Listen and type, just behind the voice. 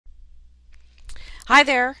Hi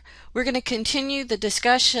there. We're going to continue the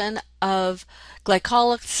discussion of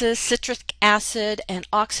glycolysis, citric acid, and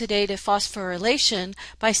oxidative phosphorylation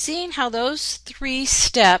by seeing how those three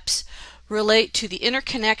steps relate to the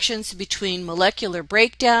interconnections between molecular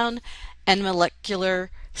breakdown and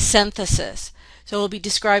molecular synthesis. So we'll be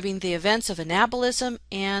describing the events of anabolism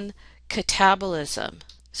and catabolism.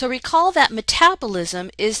 So recall that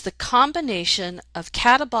metabolism is the combination of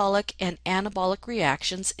catabolic and anabolic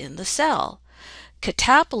reactions in the cell.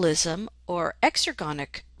 Catabolism, or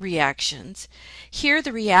exergonic reactions, here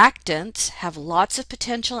the reactants have lots of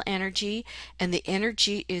potential energy and the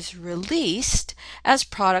energy is released as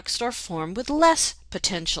products are formed with less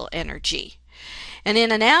potential energy. And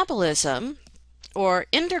in anabolism, or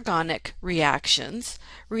intergonic reactions,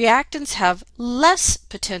 reactants have less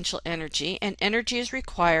potential energy and energy is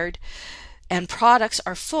required and products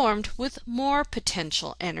are formed with more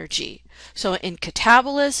potential energy. So in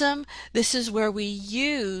catabolism, this is where we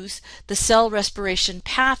use the cell respiration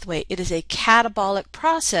pathway. It is a catabolic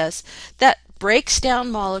process that breaks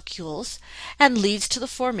down molecules and leads to the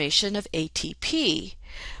formation of ATP.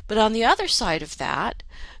 But on the other side of that,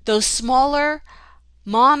 those smaller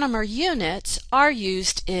monomer units are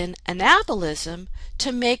used in anabolism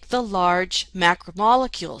to make the large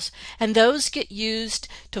macromolecules, and those get used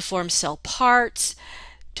to form cell parts,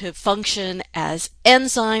 to function as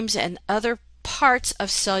enzymes and other parts of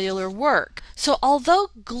cellular work. So although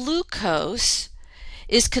glucose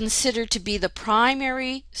is considered to be the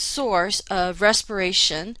primary source of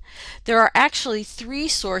respiration, there are actually three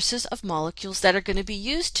sources of molecules that are going to be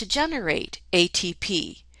used to generate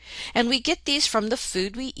ATP. And we get these from the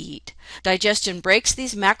food we eat. Digestion breaks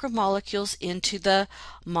these macromolecules into the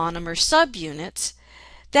monomer subunits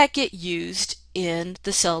that get used in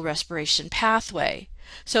the cell respiration pathway.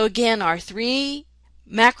 So again, our three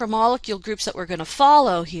macromolecule groups that we're going to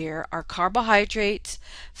follow here are carbohydrates,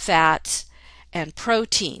 fats, and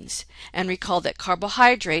proteins. And recall that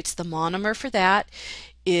carbohydrates, the monomer for that,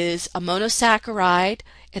 is a monosaccharide,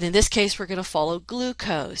 and in this case we're going to follow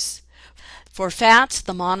glucose. For fats,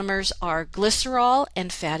 the monomers are glycerol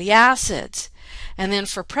and fatty acids. And then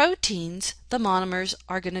for proteins, the monomers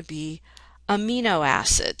are going to be amino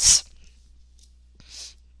acids.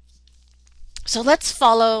 So let's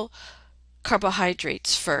follow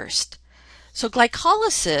carbohydrates first. So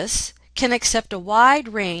glycolysis can accept a wide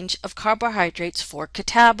range of carbohydrates for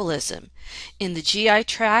catabolism. In the GI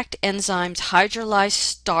tract, enzymes hydrolyze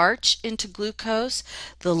starch into glucose,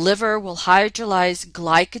 the liver will hydrolyze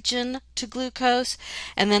glycogen to glucose,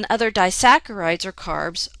 and then other disaccharides or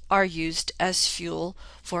carbs are used as fuel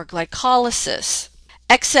for glycolysis.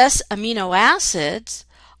 Excess amino acids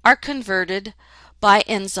are converted by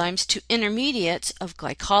enzymes to intermediates of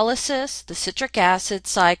glycolysis, the citric acid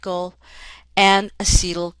cycle, and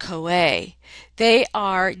acetyl-CoA. They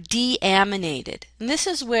are deaminated. And this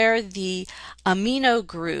is where the amino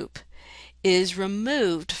group is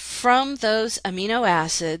removed from those amino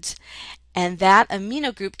acids, and that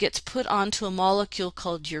amino group gets put onto a molecule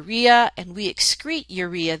called urea, and we excrete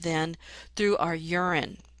urea then through our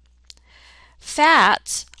urine.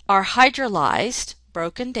 Fats are hydrolyzed,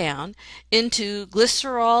 broken down, into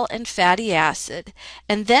glycerol and fatty acid,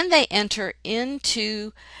 and then they enter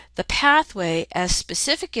into the pathway as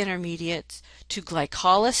specific intermediates to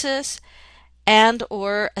glycolysis and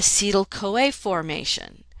or acetyl-CoA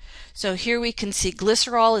formation. So here we can see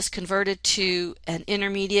glycerol is converted to an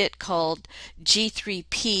intermediate called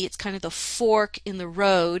G3P. It's kind of the fork in the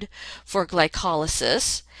road for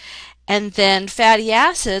glycolysis. And then fatty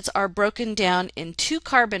acids are broken down in 2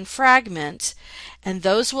 carbon fragments, and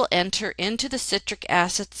those will enter into the citric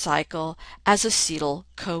acid cycle as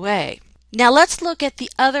acetyl-CoA. Now let's look at the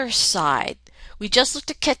other side. We just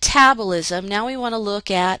looked at catabolism. Now we want to look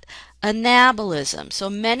at anabolism. So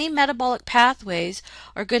many metabolic pathways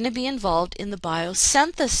are going to be involved in the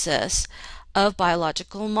biosynthesis of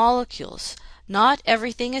biological molecules. Not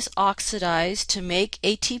everything is oxidized to make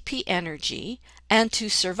ATP energy, and to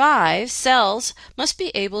survive, cells must be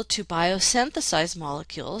able to biosynthesize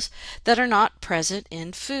molecules that are not present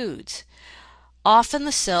in foods. Often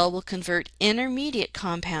the cell will convert intermediate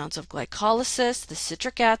compounds of glycolysis, the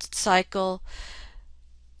citric acid cycle,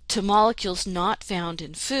 to molecules not found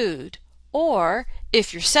in food. Or,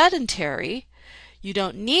 if you're sedentary, you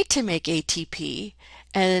don't need to make ATP,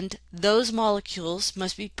 and those molecules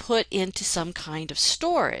must be put into some kind of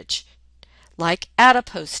storage, like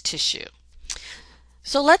adipose tissue.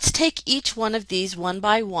 So let's take each one of these one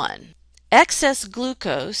by one. Excess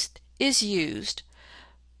glucose is used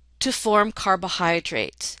to form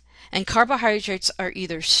carbohydrates, and carbohydrates are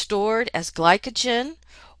either stored as glycogen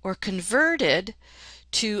or converted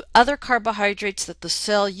to other carbohydrates that the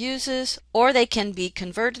cell uses, or they can be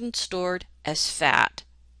converted and stored as fat.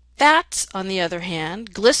 Fats, on the other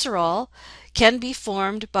hand, glycerol, can be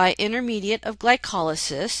formed by intermediate of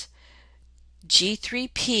glycolysis,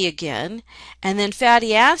 G3P again, and then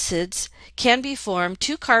fatty acids can be formed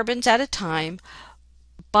 2 carbons at a time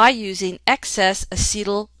by using excess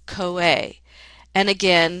acetyl-CoA. And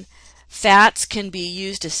again, fats can be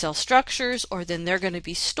used as cell structures, or then they're going to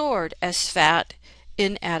be stored as fat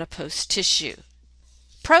in adipose tissue.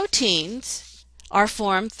 Proteins are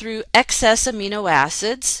formed through excess amino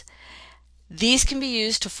acids. These can be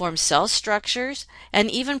used to form cell structures, and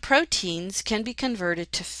even proteins can be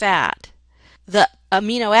converted to fat. The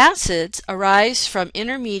amino acids arise from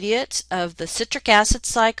intermediates of the citric acid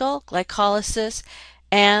cycle, glycolysis,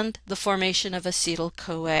 and the formation of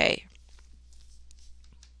acetyl-CoA.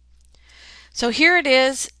 So here it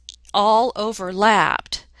is, all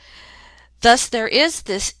overlapped. Thus there is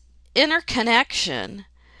this interconnection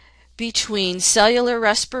between cellular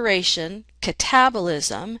respiration,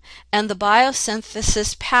 catabolism, and the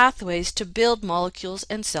biosynthesis pathways to build molecules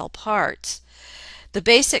and cell parts. The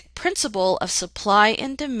basic principle of supply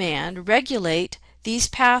and demand regulate these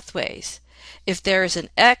pathways. If there is an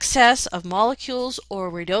excess of molecules or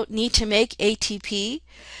we don't need to make ATP,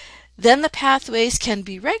 then the pathways can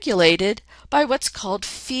be regulated by what's called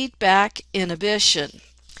feedback inhibition.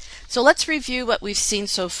 So let's review what we've seen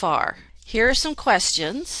so far. Here are some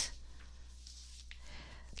questions.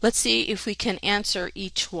 Let's see if we can answer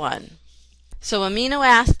each one. So amino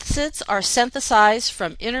acids are synthesized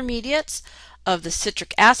from intermediates of the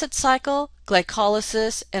citric acid cycle,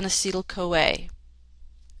 glycolysis, and acetyl-CoA.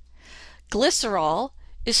 Glycerol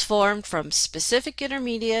is formed from specific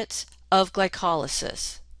intermediates of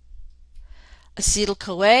glycolysis.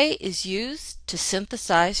 Acetyl-CoA is used to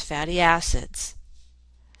synthesize fatty acids.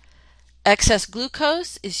 Excess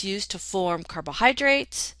glucose is used to form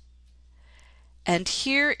carbohydrates. And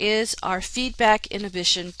here is our feedback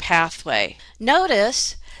inhibition pathway.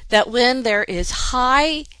 Notice that when there is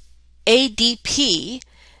high ADP,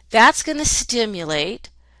 that's going to stimulate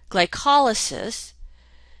glycolysis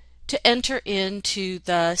to enter into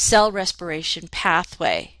the cell respiration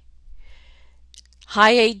pathway.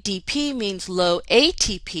 High ADP means low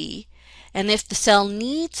ATP, and if the cell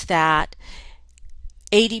needs that,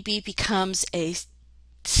 ADP becomes a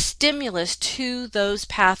stimulus to those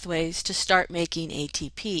pathways to start making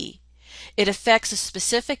ATP. It affects a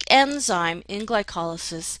specific enzyme in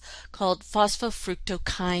glycolysis called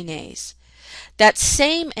phosphofructokinase. That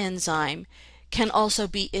same enzyme can also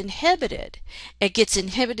be inhibited. It gets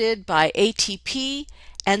inhibited by ATP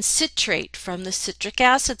and citrate from the citric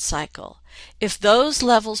acid cycle. If those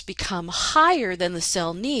levels become higher than the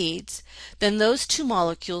cell needs, then those two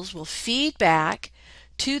molecules will feed back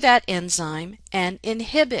to that enzyme and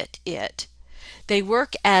inhibit it. They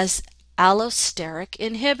work as allosteric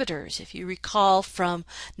inhibitors. If you recall from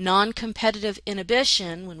non-competitive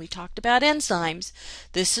inhibition, when we talked about enzymes,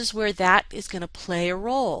 this is where that is going to play a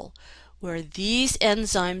role, where these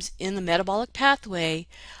enzymes in the metabolic pathway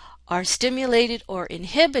are stimulated or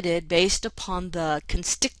inhibited based upon the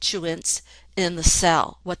constituents in the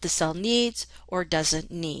cell, what the cell needs or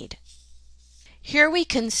doesn't need. Here we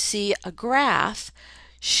can see a graph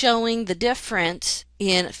showing the difference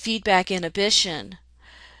in feedback inhibition.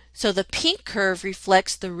 So the pink curve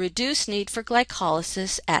reflects the reduced need for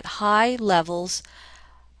glycolysis at high levels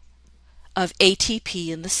of ATP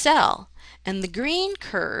in the cell, and the green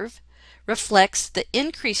curve reflects the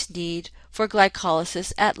increased need for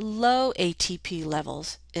glycolysis at low ATP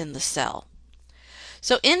levels in the cell.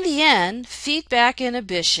 So in the end, feedback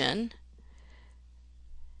inhibition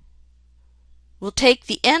will take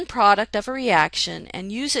the end product of a reaction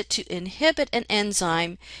and use it to inhibit an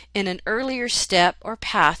enzyme in an earlier step or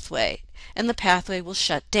pathway, and the pathway will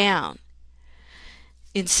shut down.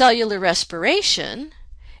 In cellular respiration,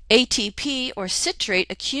 ATP or citrate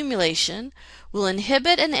accumulation will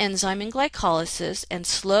inhibit an enzyme in glycolysis and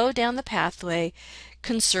slow down the pathway,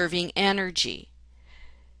 conserving energy.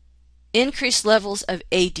 Increased levels of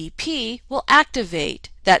ADP will activate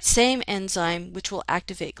that same enzyme, which will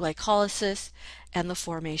activate glycolysis and the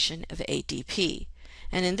formation of ADP.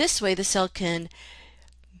 And in this way, the cell can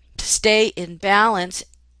stay in balance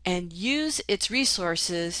and use its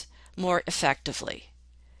resources more effectively.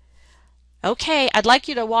 Okay, I'd like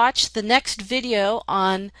you to watch the next video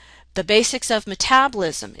on the basics of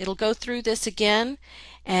metabolism. It'll go through this again,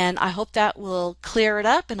 and I hope that will clear it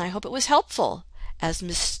up, and I hope it was helpful, as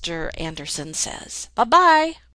Mr. Anderson says. Bye-bye.